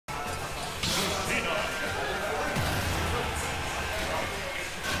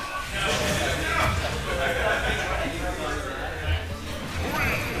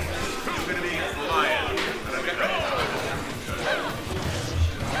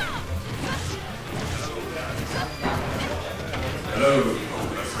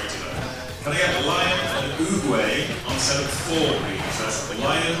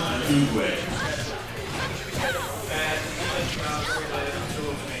food way.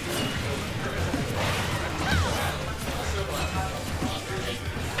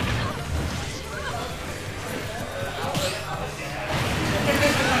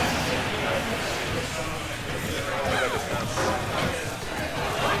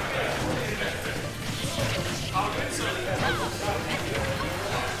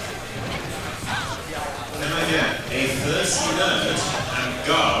 Can I get a thirsty nerd and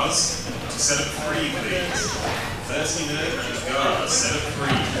Gars to set up free, please? Thirsty nerd and Gars, set up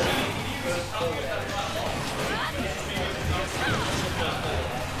free.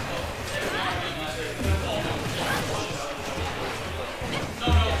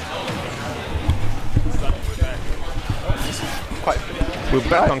 We're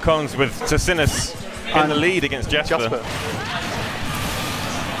back on comms with Circinus in the lead against Jasper.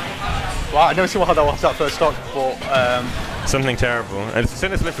 Wow, I never seen how that was that first stock, but something terrible. And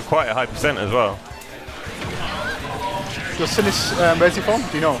Circinus lived for quite a high percent as well. Circinus, where's he from?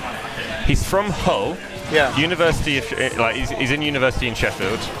 Do you know? He's from Hull. Yeah. University of he's in university in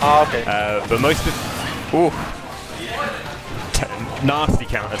Sheffield. Ah, okay. But most of nasty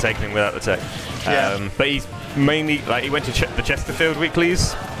counter taking without the tech. Yeah. But he's mainly he went to the Chesterfield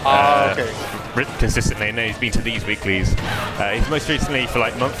weeklies. Okay. Consistently, and then he's been to these weeklies. He's most recently for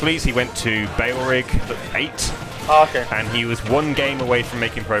monthlies. He went to Balerig 8. Okay. And he was one game away from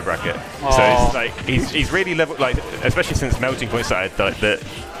making pro bracket. So it's he's really level especially since MeltingPoint started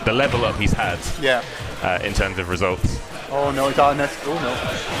the level up he's had. Yeah. In terms of results. Oh no, it's our next. Oh no.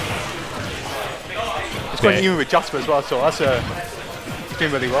 It's going even with Jasper as well, so that's he's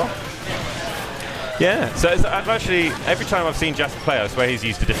doing really well. Yeah, so I've actually, every time I've seen Jasper play, I swear he's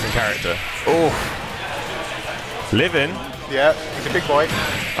used a different character. Oh. Living. Yeah, he's a big boy.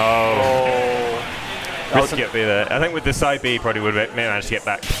 Oh. Risky up there. I think with the side B, he probably would have managed to get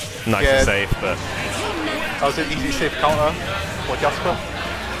back nice and safe, but. That was an easy safe counter for Jasper.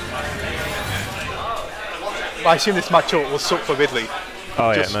 But I assume this matchup will suck for Ridley.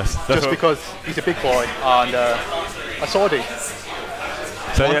 Oh just, yeah, nice. Just because he's a big boy and a swordie.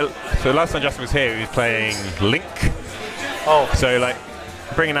 So last time Jasper was here, he was playing Link. Oh. So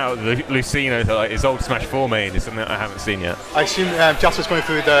bringing out the Lucina to his old Smash 4 main is something that I haven't seen yet. I assume Jasper's going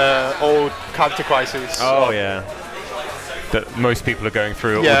through the old character crisis. Oh yeah. That most people are going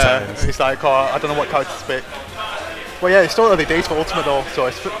through at all times. Yeah, it's I don't know what character to pick. Well yeah, it's still early days for Ultimate though, so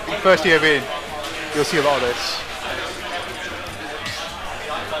it's first year in, you'll see a lot of this.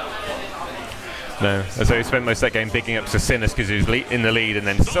 No, so he spent most of that game digging up Circinus because he was in the lead, and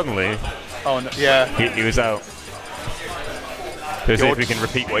then suddenly, he was out. So see if we can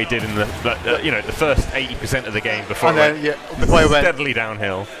repeat what he did in the first 80% of the game before, and then, before he went steadily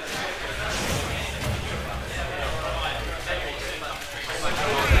downhill.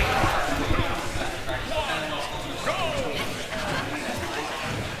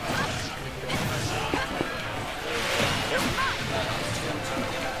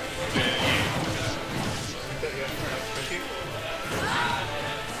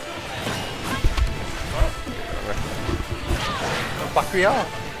 Back we are.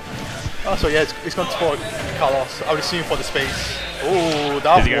 Oh, so yeah, it's going to support Carlos. I would assume for the space. Oh,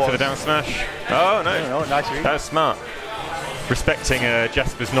 that was. Did he go for the down smash? Oh no! Nice read. That was smart. Respecting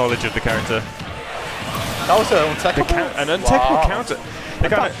Jasper's knowledge of the character. That was an untechable. An untechable counter.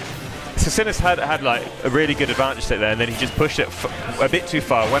 Circinus had a really good advantage there, and then he just pushed it a bit too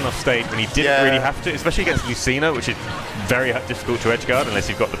far, went off stage when he didn't really have to, especially against Lucina, which is very difficult to edgeguard unless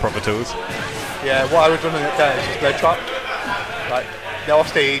you've got the proper tools. Yeah, what I would run in it there is just red trap. They're off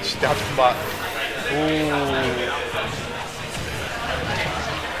stage, they have to come back. Ooh.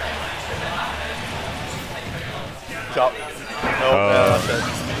 Shot. That's it.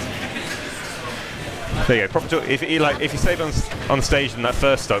 There you go. Proper tool. If he stayed on stage in that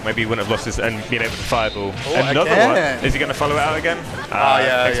first stock, maybe he wouldn't have lost his and been able to fireball. Another one. Is he going to follow it out again?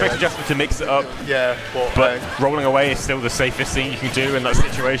 Expect Jasper to mix it up. Yeah, but rolling away is still the safest thing you can do in that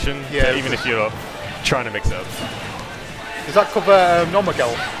situation. Yeah, even if you're trying to mix it up. Does that cover normal gel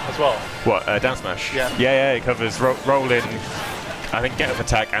as well? What, down smash? Yeah. Yeah, it covers roll in, I think get up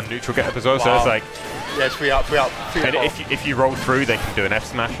attack and neutral get up as well, so it's like... Yeah, it's free up. And if you roll through, they can do an F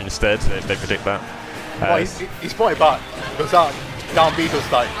smash instead, so they predict that. Well, he's brought it back, because that down B was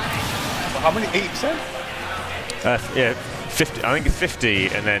how many, 80%? Yeah, 50, I think it's 50,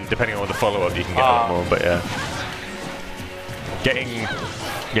 and then depending on the follow-up, you can get a lot more, but yeah.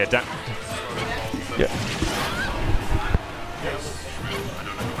 Down... Yeah.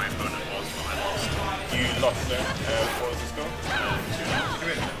 Lost there. What was the score?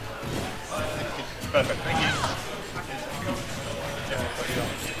 2-2. Perfect, thank you.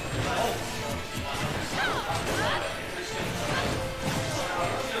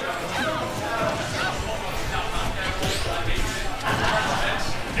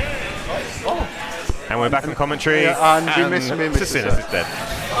 And we're back in commentary. Yeah, and we missed Circinus is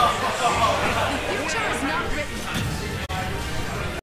dead.